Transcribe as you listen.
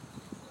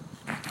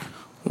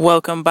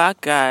Welcome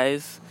back,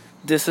 guys.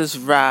 This is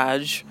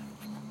Raj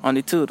on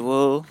the Third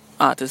World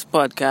Artist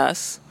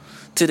Podcast.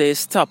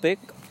 Today's topic,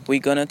 we're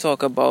gonna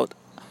talk about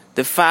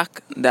the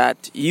fact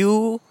that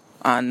you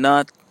are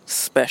not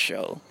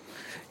special.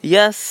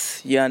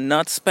 Yes, you're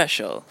not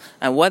special.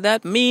 And what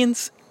that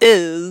means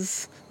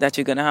is that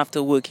you're gonna have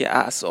to work your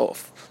ass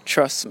off.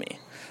 Trust me.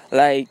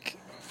 Like,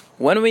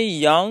 when we're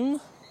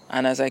young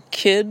and as a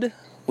kid,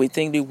 we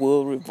think the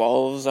world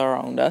revolves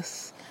around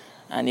us.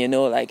 And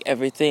like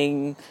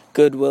everything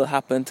good will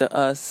happen to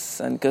us.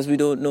 And because we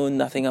don't know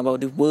nothing about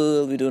the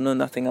world, we don't know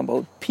nothing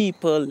about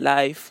people,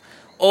 life,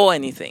 or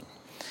anything.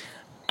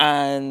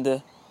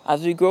 And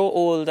as we grow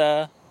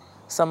older,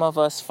 some of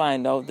us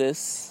find out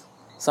this,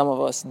 some of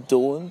us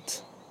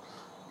don't.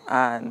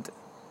 And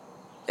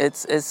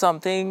it's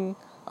something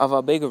of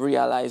a big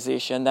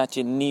realization that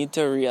you need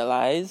to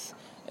realize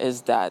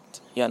is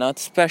that you're not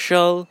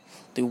special.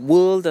 The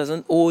world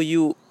doesn't owe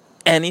you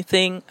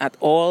anything at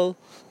all,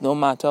 no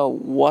matter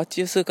what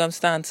your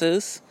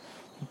circumstances.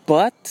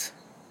 But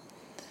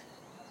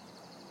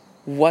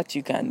what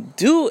you can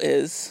do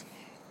is,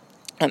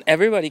 and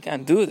everybody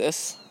can do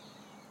this,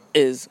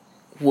 is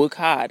work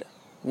hard.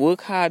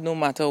 Work hard no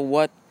matter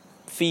what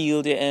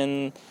field you're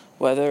in,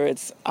 whether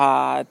it's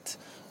art,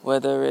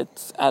 whether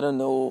it's,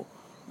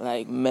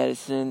 like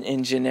medicine,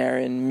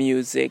 engineering,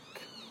 music,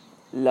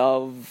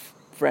 love,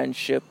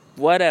 friendship,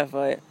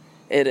 whatever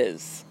it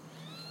is.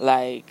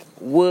 Like,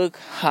 work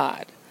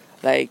hard.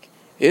 Like,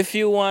 if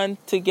you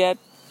want to get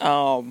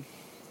to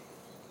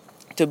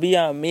be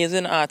an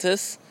amazing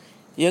artist,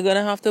 you're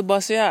gonna have to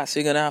bust your ass.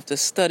 You're gonna have to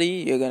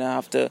study. You're gonna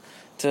have to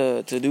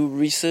do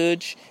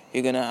research.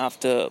 You're gonna have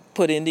to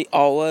put in the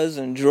hours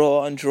and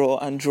draw and draw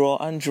and draw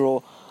and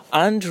draw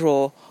and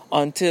draw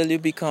until you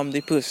become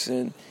the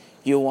person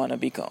you wanna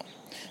become.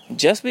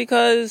 Just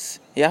because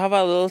you have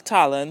a little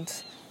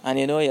talent and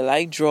you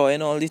like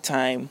drawing all the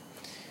time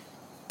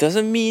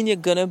doesn't mean you're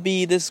gonna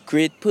be this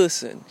great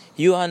person.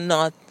 You are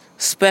not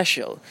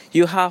special.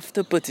 You have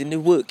to put in the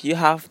work. You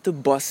have to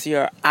bust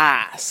your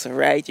ass,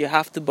 right? You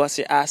have to bust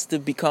your ass to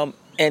become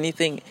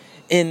anything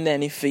in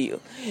any field.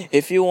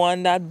 If you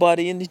want that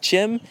body in the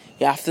gym,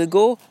 you have to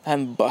go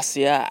and bust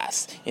your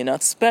ass. You're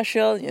not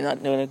special. You're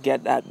not going to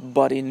get that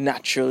body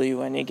naturally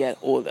when you get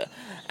older.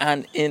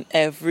 And in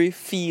every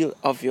field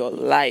of your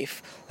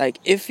life, like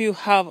if you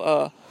have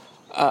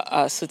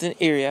a certain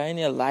area in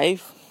your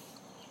life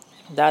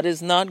that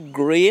is not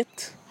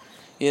great,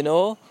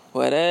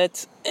 whether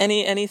it's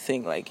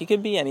anything, like it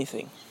could be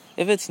anything.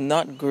 If it's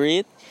not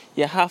great,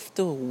 you have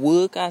to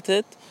work at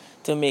it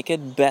to make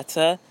it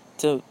better,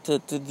 to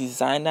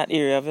design that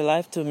area of your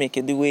life to make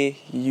it the way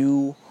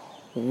you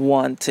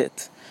want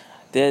it.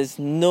 There's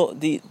no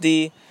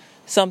the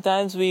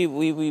sometimes we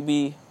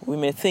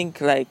may think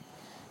like,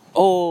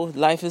 oh,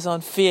 life is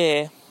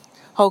unfair.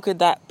 How could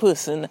that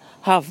person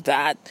have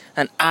that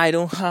and I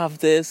don't have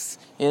this?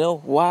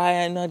 Why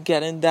I'm not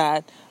getting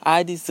that?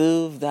 I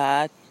deserve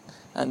that.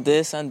 And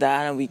this and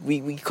that, and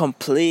we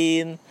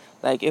complain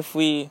like if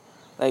the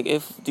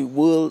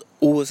world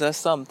owes us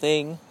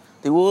something.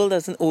 The world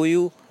doesn't owe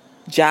you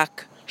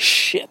jack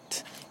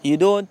shit. You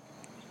don't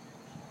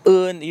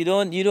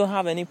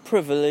have any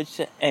privilege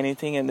to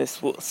anything in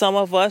this world. Some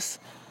of us,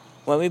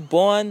 when we're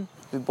born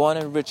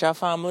in richer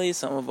families,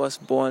 some of us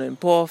born in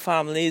poor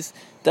families.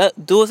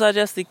 Those are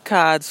just the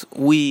cards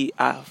we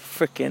are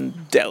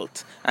freaking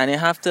dealt. And you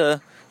have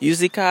to use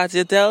the cards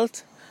you're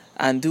dealt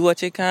and do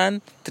what you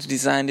can to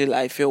design the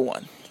life you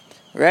want,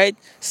 right?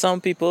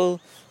 Some people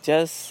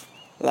just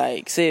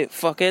like say,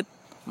 fuck it,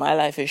 my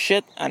life is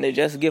shit, and they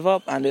just give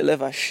up and they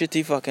live a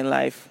shitty fucking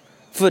life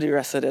for the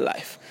rest of their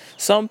life.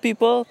 Some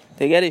people,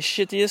 they get the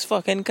shittiest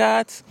fucking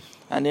cards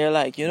and they're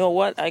like, you know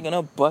what, I'm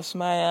gonna bust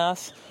my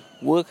ass,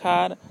 work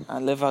hard,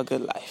 and live a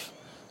good life,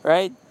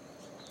 right?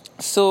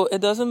 So it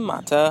doesn't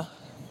matter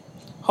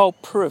how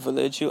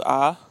privileged you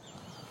are.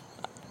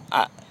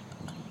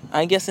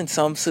 I guess in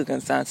some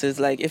circumstances,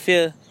 like if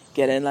you're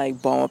getting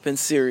like bombed up in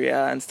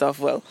Syria and stuff,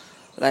 well,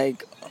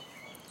 like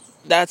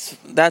that's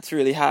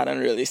really hard and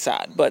really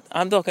sad. But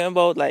I'm talking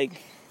about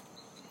like,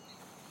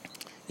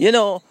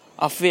 a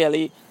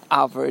fairly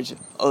average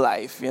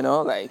life,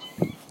 like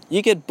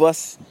you could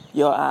bust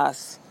your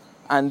ass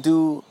and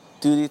do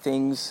the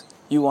things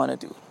you want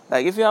to do.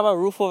 Like if you have a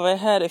roof over your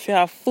head, if you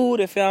have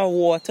food, if you have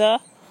water,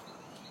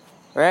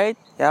 right?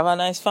 You have a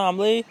nice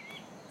family,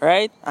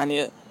 right? And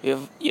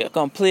you're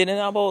complaining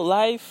about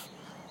life,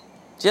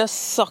 just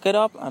suck it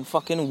up and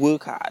fucking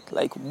work hard.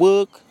 Like,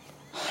 work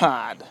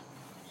hard.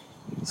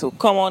 So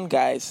come on,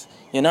 guys.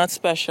 You're not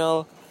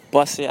special.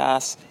 Bust your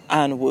ass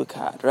and work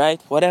hard,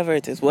 right? Whatever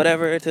it is.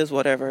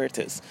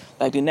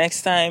 Like, the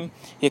next time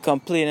you're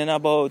complaining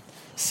about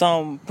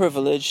some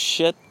privileged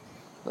shit,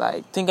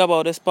 like, think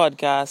about this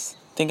podcast.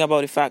 Think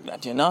about the fact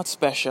that you're not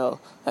special,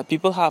 that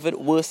people have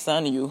it worse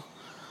than you,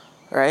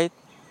 right?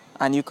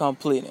 And you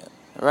complaining,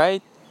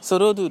 right? So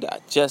don't do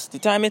that. Just the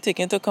time you're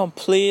taking to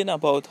complain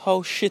about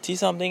how shitty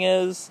something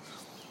is,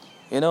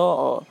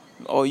 or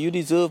you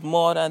deserve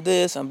more than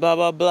this and blah,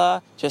 blah,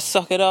 blah. Just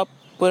suck it up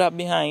put that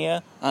behind you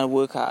and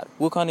work hard.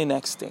 Work on the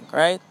next thing,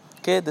 right?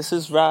 Okay, this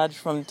is Raj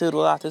from the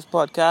Turtle Artist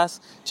Podcast.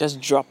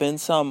 Just dropping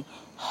some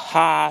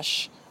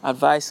harsh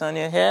advice on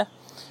you here.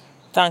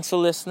 Thanks for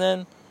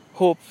listening.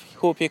 Hope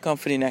you come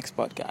for the next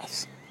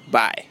podcast.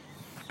 Bye.